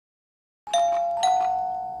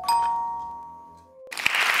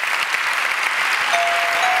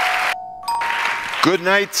Good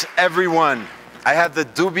night, everyone. I had the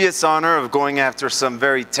dubious honor of going after some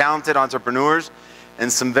very talented entrepreneurs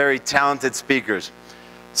and some very talented speakers.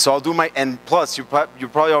 So I'll do my, and plus you're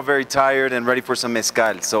probably all very tired and ready for some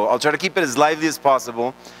mezcal. So I'll try to keep it as lively as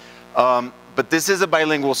possible. But this is a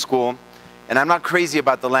bilingual school, and I'm not crazy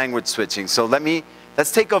about the language switching. So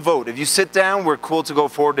let's take a vote. If you sit down, we're cool to go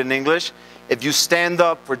forward in English. If you stand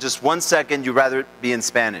up for just 1 second, you'd rather be in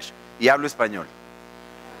Spanish. Y hablo español.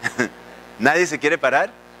 ¿Nadie se quiere parar?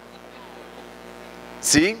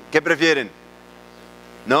 ¿Sí? ¿Qué prefieren?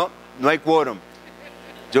 No, no hay quórum.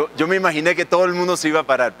 Yo me imaginé que todo el mundo se iba a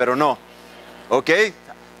parar, pero no. Okay?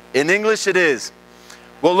 In English it is.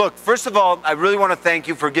 Well, look, first of all, I really want to thank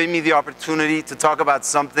you for giving me the opportunity to talk about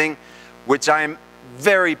something which I am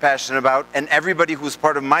very passionate about, and everybody who's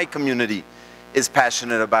part of my community is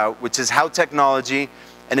passionate about, which is how technology,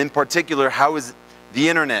 and in particular, how is the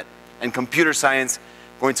internet and computer science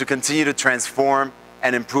going to continue to transform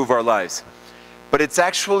and improve our lives. But it's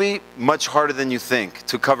actually much harder than you think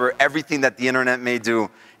to cover everything that the internet may do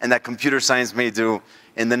and that computer science may do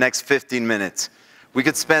in the next 15 minutes. We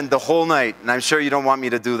could spend the whole night, and I'm sure you don't want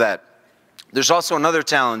me to do that. There's also another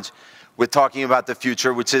challenge with talking about the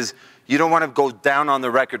future, which is you don't want to go down on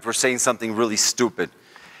the record for saying something really stupid.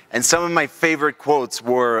 And some of my favorite quotes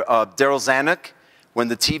were Daryl Zanuck, when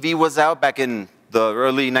the TV was out back in the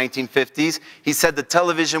early 1950s, he said the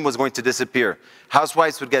television was going to disappear.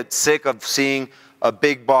 Housewives would get sick of seeing a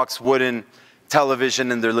big box wooden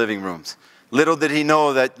television in their living rooms. Little did he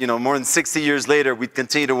know that, more than 60 years later, we'd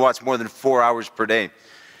continue to watch more than 4 hours per day.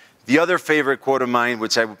 The other favorite quote of mine,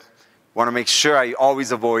 which I want to make sure I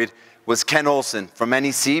always avoid, was Ken Olsen from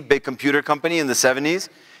NEC, big computer company in the 70s.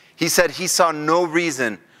 He said he saw no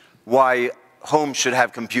reason why homes should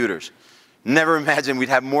have computers. Never imagined we'd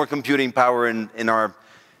have more computing power in our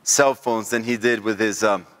cell phones than he did with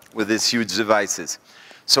his huge devices.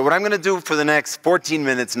 So what I'm going to do for the next 14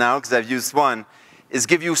 minutes now, because I've used one, is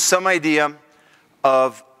give you some idea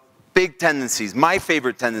of big tendencies, my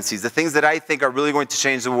favorite tendencies, the things that I think are really going to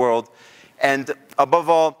change the world, and above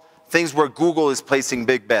all, things where Google is placing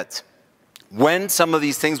big bets. When some of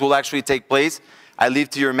these things will actually take place, I leave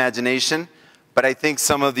to your imagination, but I think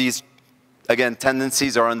some of these, again,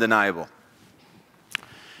 tendencies are undeniable.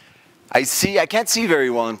 I can't see very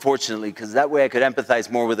well, unfortunately, because that way I could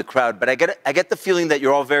empathize more with the crowd, but I get the feeling that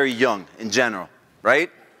you're all very young in general,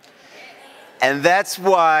 right? And that's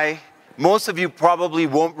why most of you probably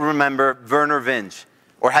won't remember Werner Vinge.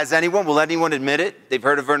 Or will anyone admit it? They've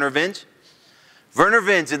heard of Werner Vinge? Werner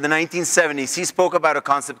Vinge, in the 1970s, he spoke about a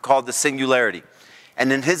concept called the singularity.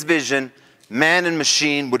 And in his vision, man and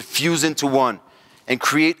machine would fuse into one and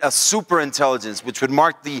create a super intelligence, which would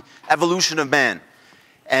mark the evolution of man.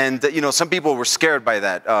 And some people were scared by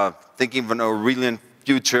that, thinking of an Aurelian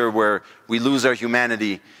future where we lose our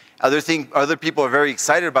humanity. Other people are very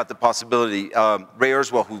excited about the possibility. Ray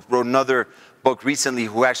Kurzweil, who wrote another book recently,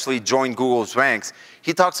 who actually joined Google's ranks,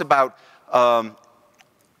 he talks about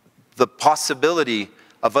the possibility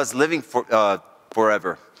of us living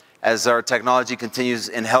forever as our technology continues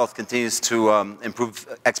and health continues to improve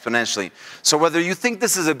exponentially. So whether you think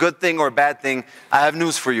this is a good thing or a bad thing, I have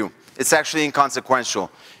news for you. It's actually inconsequential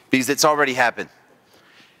because it's already happened.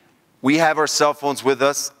 We have our cell phones with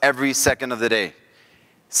us every second of the day.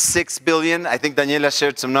 6 billion, I think Daniela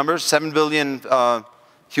shared some numbers, 7 billion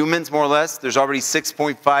humans more or less. There's already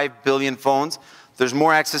 6.5 billion phones. There's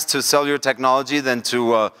more access to cellular technology than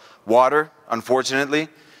to water, unfortunately.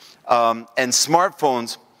 And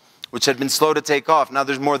smartphones, which had been slow to take off, now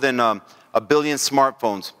there's more than a billion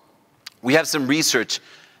smartphones. We have some research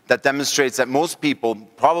that demonstrates that most people,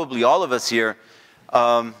 probably all of us here,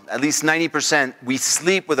 at least 90%, we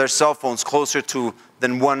sleep with our cell phones closer to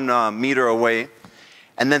than 1 meter away.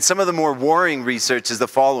 And then some of the more worrying research is the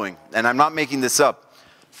following, and I'm not making this up.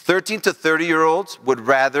 13 to 30-year-olds would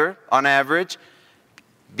rather, on average,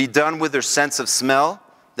 be done with their sense of smell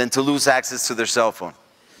than to lose access to their cell phone.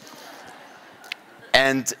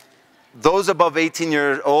 And those above 18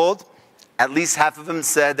 years old, at least half of them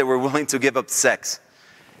said they were willing to give up sex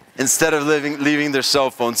instead of leaving their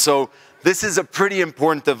cell phone. So this is a pretty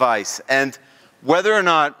important device. And whether or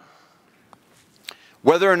not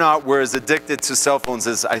we're as addicted to cell phones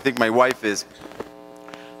as I think my wife is,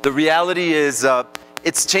 the reality is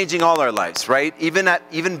it's changing all our lives, right?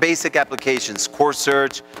 Even basic applications, core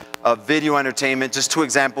search, video entertainment, just 2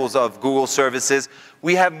 examples of Google services.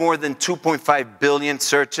 We have more than 2.5 billion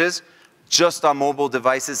searches just on mobile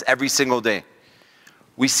devices every single day.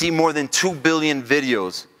 We see more than 2 billion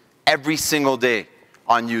videos every single day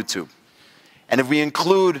on YouTube. And if we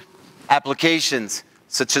include applications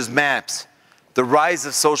such as maps, the rise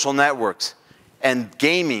of social networks, And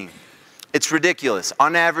gaming, it's ridiculous.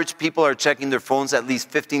 On average, people are checking their phones at least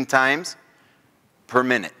 15 times per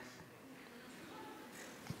minute.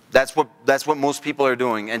 That's what most people are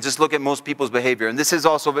doing. And just look at most people's behavior. And this is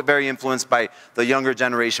also very influenced by the younger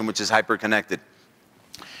generation, which is hyper-connected.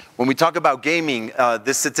 When we talk about gaming,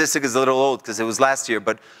 this statistic is a little old because it was last year,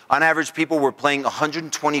 but on average, people were playing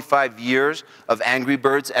 125 years of Angry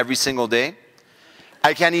Birds every single day.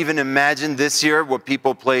 I can't even imagine this year what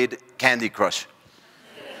people played Candy Crush.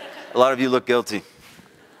 A lot of you look guilty.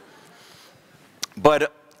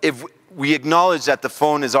 But if we acknowledge that the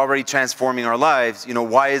phone is already transforming our lives, you know,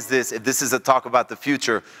 why is this? If this is a talk about the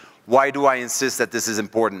future, why do I insist that this is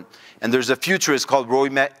important? And there's a futurist called Roy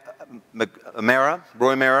Mara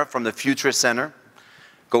from the Futurist Center,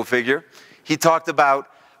 go figure. He talked about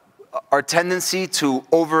our tendency to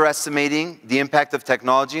overestimating the impact of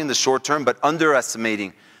technology in the short term, but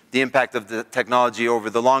underestimating the impact of the technology over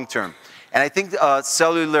the long term. And I think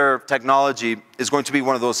cellular technology is going to be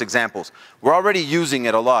one of those examples. We're already using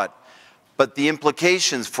it a lot, but the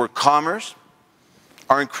implications for commerce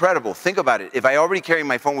are incredible. Think about it. If I already carry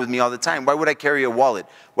my phone with me all the time, why would I carry a wallet?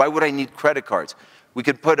 Why would I need credit cards? We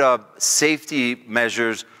could put safety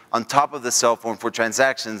measures on top of the cell phone for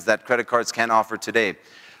transactions that credit cards can't offer today.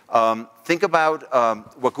 Think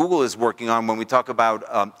about what Google is working on when we talk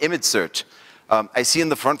about image search. I see in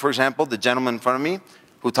the front, for example, the gentleman in front of me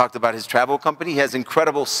who talked about his travel company. He has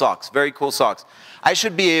incredible socks, very cool socks. I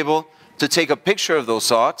should be able to take a picture of those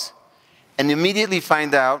socks and immediately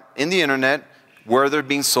find out in the internet where they're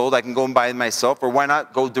being sold. I can go and buy them myself, or why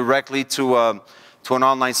not go directly to an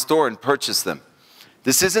online store and purchase them.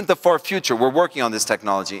 This isn't the far future. We're working on this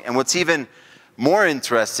technology. And what's even more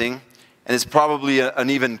interesting, and it's probably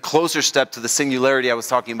an even closer step to the singularity I was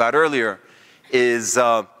talking about earlier, is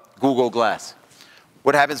Google Glass.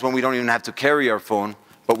 What happens when we don't even have to carry our phone,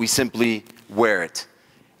 but we simply wear it?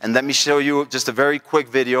 And let me show you just a very quick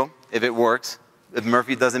video, if it works, if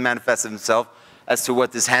Murphy doesn't manifest himself, as to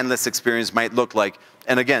what this handless experience might look like.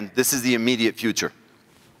 And again, this is the immediate future.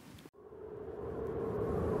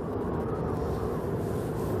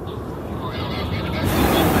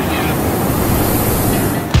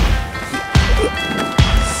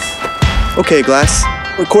 Okay, Glass,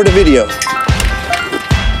 record a video.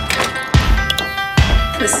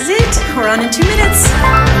 This is it. We're on in 2 minutes.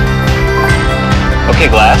 Okay,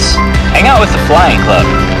 Glass, hang out with the Flying Club.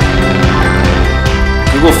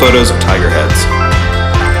 Google photos of tiger heads.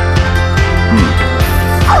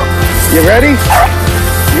 You ready?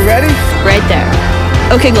 You ready? Right there.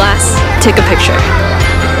 Okay, Glass, take a picture.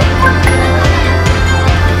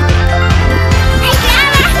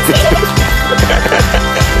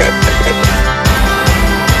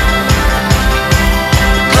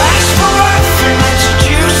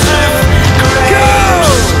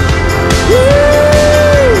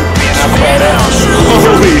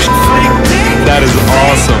 Holy sh**, that is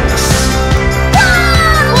awesome.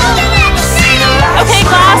 Okay,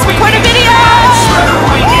 Glass, record a video!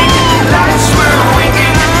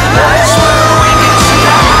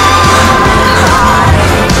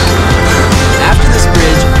 After this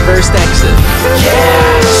bridge, first exit.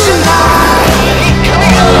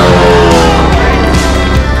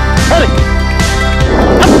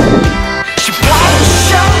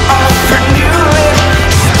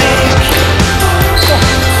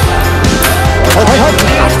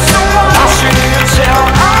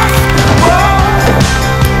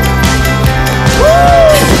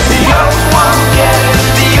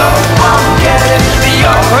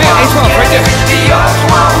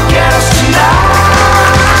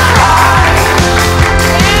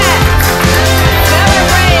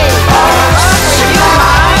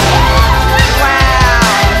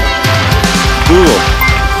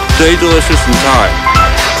 Stay delicious in time.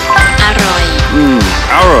 Arroy.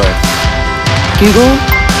 Arroy. Google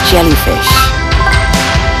jellyfish.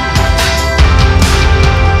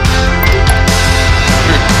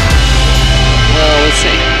 Well, let's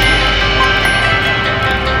see.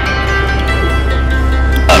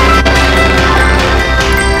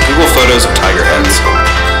 Google photos of tiger heads.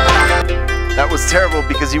 That was terrible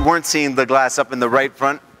because you weren't seeing the glass up in the right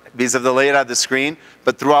front because of the layout of the screen,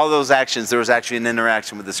 but through all those actions, there was actually an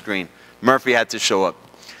interaction with the screen. Murphy had to show up.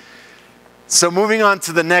 So moving on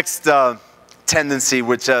to the next tendency,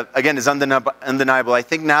 which again is undeniable. I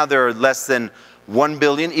think now there are less than 1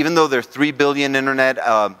 billion, even though there are 3 billion internet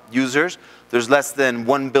users, there's less than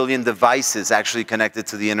 1 billion devices actually connected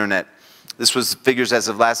to the internet. This was figures as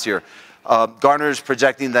of last year. Gartner is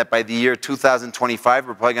projecting that by the year 2025,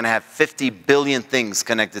 we're probably going to have 50 billion things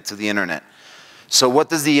connected to the internet. So what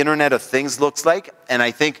does the Internet of Things look like? And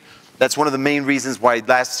I think that's one of the main reasons why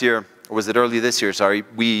last year, or was it early this year, sorry,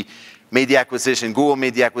 we made the acquisition, Google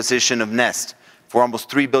made the acquisition of Nest for almost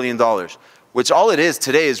 $3 billion, which all it is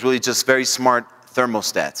today is really just very smart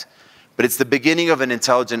thermostats. But it's the beginning of an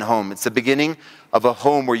intelligent home. It's the beginning of a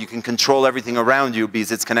home where you can control everything around you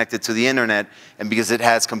because it's connected to the internet and because it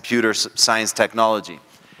has computer science technology.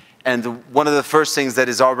 And one of the first things that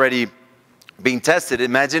is already being tested,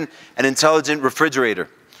 imagine an intelligent refrigerator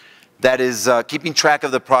that is keeping track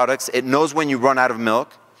of the products. It knows when you run out of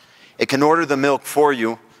milk. It can order the milk for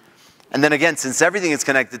you. And then again, since everything is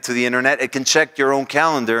connected to the internet, it can check your own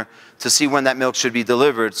calendar to see when that milk should be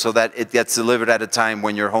delivered so that it gets delivered at a time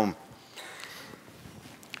when you're home.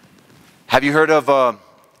 Have you heard of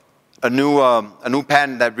a new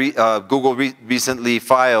patent that Google recently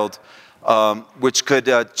filed, which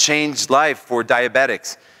could change life for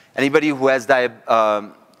diabetics? Anybody who has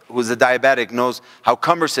who's a diabetic knows how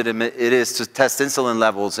cumbersome it is to test insulin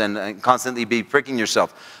levels and constantly be pricking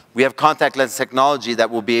yourself. We have contact lens technology that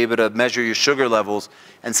will be able to measure your sugar levels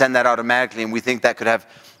and send that automatically, and we think that could have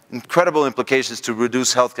incredible implications to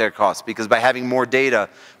reduce healthcare costs, because by having more data,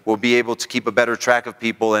 we'll be able to keep a better track of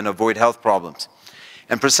people and avoid health problems.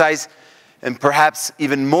 And perhaps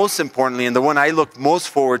even most importantly, and the one I look most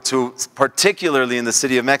forward to, particularly in the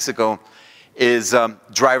city of Mexico, is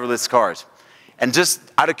driverless cars. And just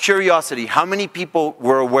out of curiosity, how many people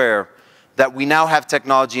were aware that we now have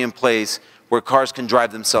technology in place where cars can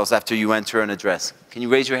drive themselves after you enter an address? Can you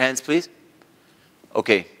raise your hands, please?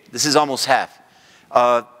 Okay, this is almost half.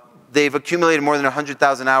 They've accumulated more than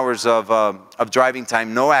 100,000 hours of driving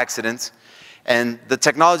time, no accidents, and the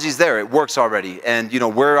technology is there. It works already, and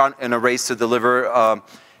we're in a race to deliver,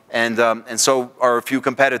 and so are a few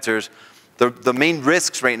competitors. The main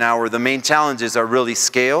risks right now, or the main challenges, are really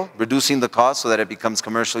scale, reducing the cost so that it becomes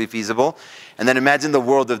commercially feasible, and then imagine the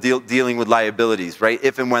world of dealing with liabilities, right?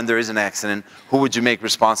 If and when there is an accident, who would you make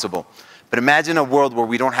responsible? But imagine a world where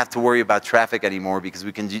we don't have to worry about traffic anymore because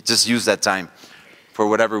we can just use that time for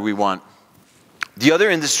whatever we want. The other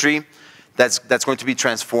industry that's going to be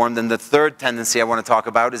transformed, and the third tendency I want to talk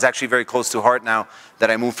about, is actually very close to heart now that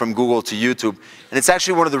I moved from Google to YouTube, and it's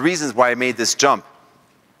actually one of the reasons why I made this jump.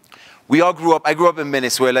 I grew up in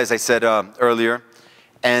Venezuela, as I said earlier,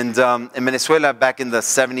 and in Venezuela back in the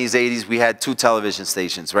 70s, 80s, we had 2 television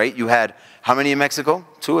stations, right? You had, how many in Mexico?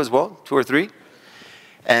 2 as well? 2 or 3?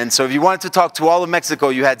 And so if you wanted to talk to all of Mexico,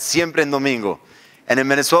 you had Siempre en Domingo. And in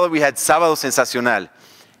Venezuela, we had Sábado Sensacional.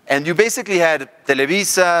 And you basically had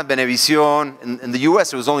Televisa, Venevisión. In the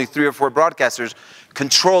US, there was only 3 or 4 broadcasters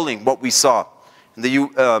controlling what we saw. In the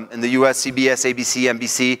US, CBS, ABC,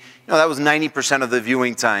 NBC, that was 90% of the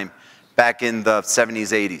viewing time back in the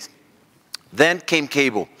 70s, 80s. Then came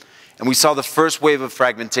cable, and we saw the first wave of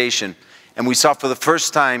fragmentation. And we saw for the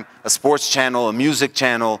first time a sports channel, a music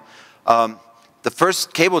channel. The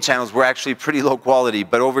first cable channels were actually pretty low quality,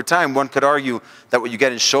 but over time, one could argue that what you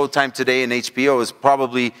get in Showtime today and HBO is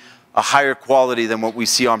probably a higher quality than what we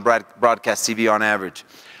see on broadcast TV on average.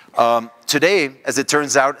 Today, as it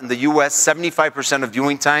turns out, in the US, 75% of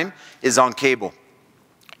viewing time is on cable.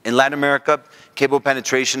 In Latin America, cable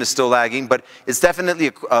penetration is still lagging, but it's definitely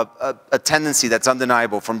a tendency that's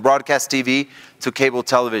undeniable, from broadcast TV to cable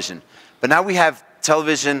television. But now we have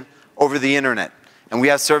television over the internet. And we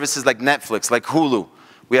have services like Netflix, like Hulu.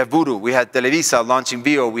 We have Vudu. We have Televisa launching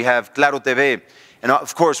Vio. We have Claro TV. And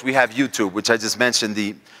of course, we have YouTube, which I just mentioned.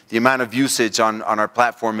 The amount of usage on our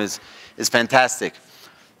platform is fantastic.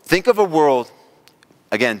 Think of a world,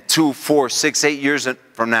 again, 2, 4, 6, 8 years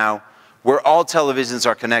from now, where all televisions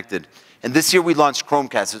are connected. And this year we launched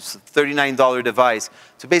Chromecast. It's a $39 device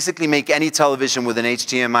to basically make any television with an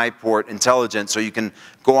HDMI port intelligent so you can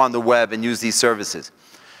go on the web and use these services.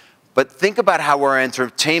 But think about how our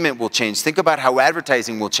entertainment will change. Think about how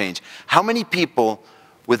advertising will change. How many people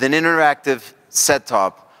with an interactive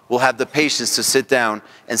set-top will have the patience to sit down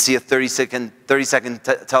and see a 30-second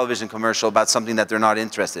television commercial about something that they're not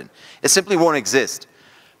interested in? It simply won't exist.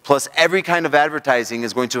 Plus, every kind of advertising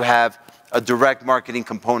is going to have a direct marketing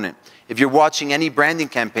component. If you're watching any branding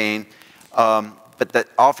campaign, but that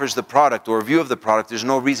offers the product or a view of the product, there's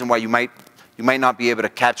no reason why you might not be able to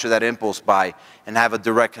capture that impulse buy and have a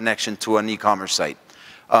direct connection to an e-commerce site.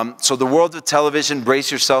 So the world of television, brace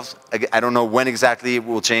yourselves. I don't know when exactly it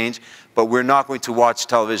will change, but we're not going to watch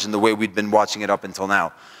television the way we've been watching it up until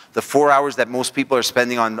now. The 4 hours that most people are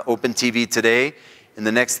spending on open TV today, in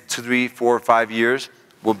the next 2, 3, 4, 5 years,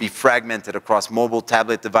 will be fragmented across mobile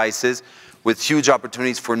tablet devices with huge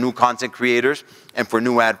opportunities for new content creators and for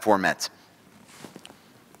new ad formats.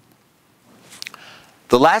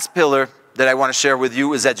 The last pillar that I want to share with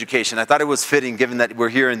you is education. I thought it was fitting given that we're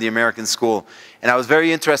here in the American school. And I was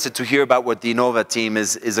very interested to hear about what the Innova team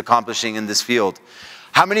is accomplishing in this field.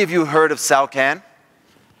 How many of you heard of Sal Khan?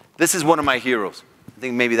 This is one of my heroes. I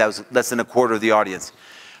think maybe that was less than a quarter of the audience.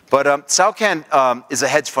 But Sal Khan is a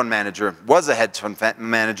hedge fund manager, was a hedge fund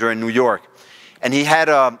manager in New York. And he had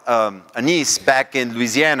a niece back in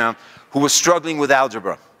Louisiana who was struggling with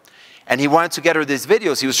algebra. And he wanted to get her these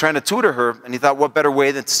videos. He was trying to tutor her, and he thought, what better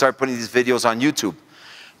way than to start putting these videos on YouTube?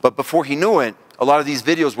 But before he knew it, a lot of these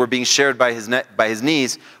videos were being shared by his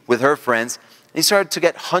niece with her friends. And he started to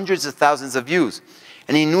get hundreds of thousands of views.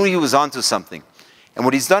 And he knew he was onto something. And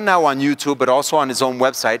what he's done now on YouTube, but also on his own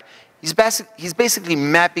website, he's basically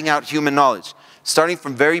mapping out human knowledge, starting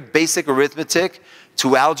from very basic arithmetic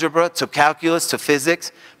to algebra, to calculus, to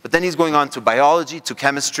physics. But then he's going on to biology, to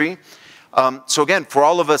chemistry. So again, for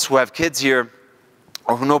all of us who have kids here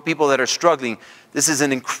or who know people that are struggling, this is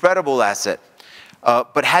an incredible asset.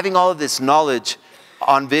 But having all of this knowledge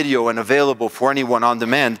on video and available for anyone on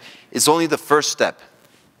demand is only the first step.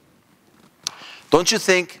 Don't you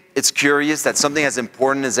think it's curious that something as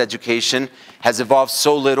important as education has evolved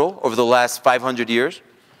so little over the last 500 years?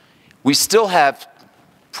 We still have,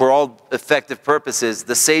 for all effective purposes,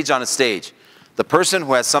 the sage on a stage. The person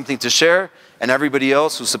who has something to share, and everybody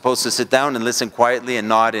else who's supposed to sit down and listen quietly and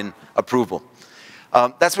nod in approval.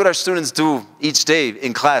 That's what our students do each day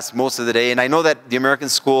in class, most of the day. And I know that the American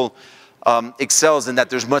school excels in that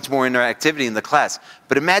there's much more interactivity in the class.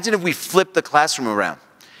 But imagine if we flip the classroom around.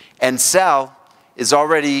 And Sal is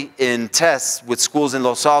already in tests with schools in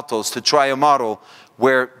Los Altos to try a model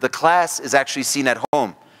where the class is actually seen at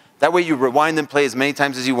home. That way you rewind and play as many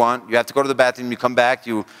times as you want. You have to go to the bathroom, you come back,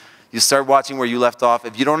 you start watching where you left off.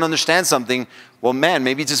 If you don't understand something, well, man,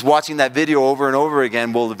 maybe just watching that video over and over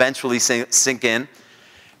again will eventually sink in.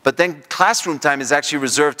 But then classroom time is actually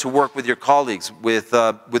reserved to work with your colleagues, with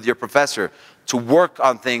your professor, to work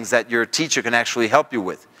on things that your teacher can actually help you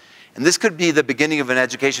with. And this could be the beginning of an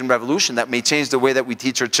education revolution that may change the way that we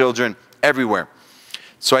teach our children everywhere.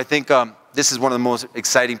 So I think this is one of the most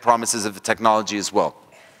exciting promises of the technology as well.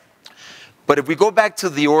 But if we go back to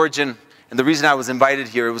the origin, and the reason I was invited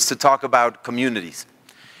here, it was to talk about communities.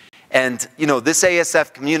 And you know, this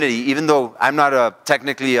ASF community, even though I'm not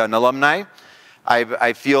technically an alumni,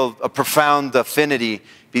 I feel a profound affinity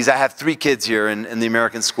because I have 3 kids here in the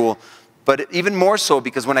American school. But even more so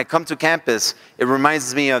because when I come to campus, it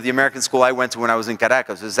reminds me of the American school I went to when I was in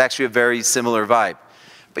Caracas. It's actually a very similar vibe.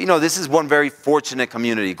 But you know, this is one very fortunate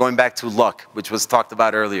community, going back to luck, which was talked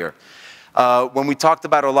about earlier. When we talk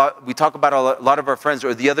about a lot of our friends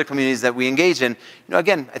or the other communities that we engage in, you know,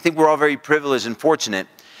 again, I think we're all very privileged and fortunate.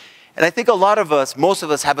 And I think a lot of us, most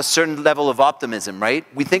of us have a certain level of optimism, right?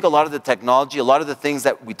 We think a lot of the technology, a lot of the things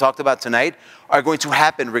that we talked about tonight are going to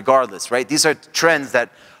happen regardless, right? These are trends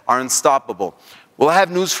that are unstoppable. Well, I have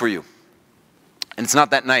news for you. And it's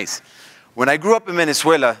not that nice. When I grew up in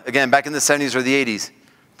Venezuela, again, back in the 70s or the 80s,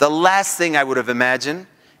 the last thing I would have imagined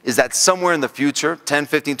is that somewhere in the future, 10,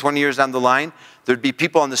 15, 20 years down the line, there'd be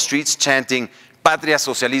people on the streets chanting, Patria,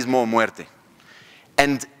 Socialismo o Muerte.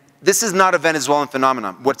 And this is not a Venezuelan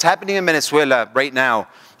phenomenon. What's happening in Venezuela right now,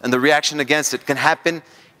 and the reaction against it, can happen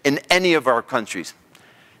in any of our countries.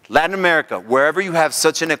 Latin America, wherever you have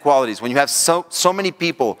such inequalities, when you have so many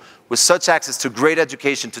people with such access to great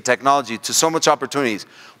education, to technology, to so much opportunities,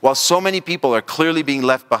 while so many people are clearly being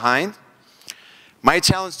left behind, my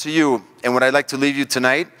challenge to you, and what I'd like to leave you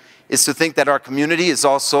tonight, is to think that our community is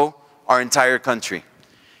also our entire country.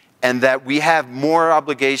 And that we have more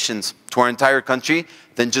obligations to our entire country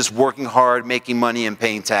than just working hard, making money, and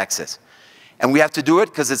paying taxes. And we have to do it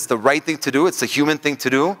because it's the right thing to do, it's the human thing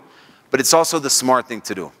to do, but it's also the smart thing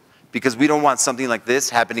to do. Because we don't want something like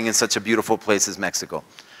this happening in such a beautiful place as Mexico.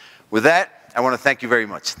 With that, I want to thank you very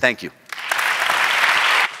much. Thank you.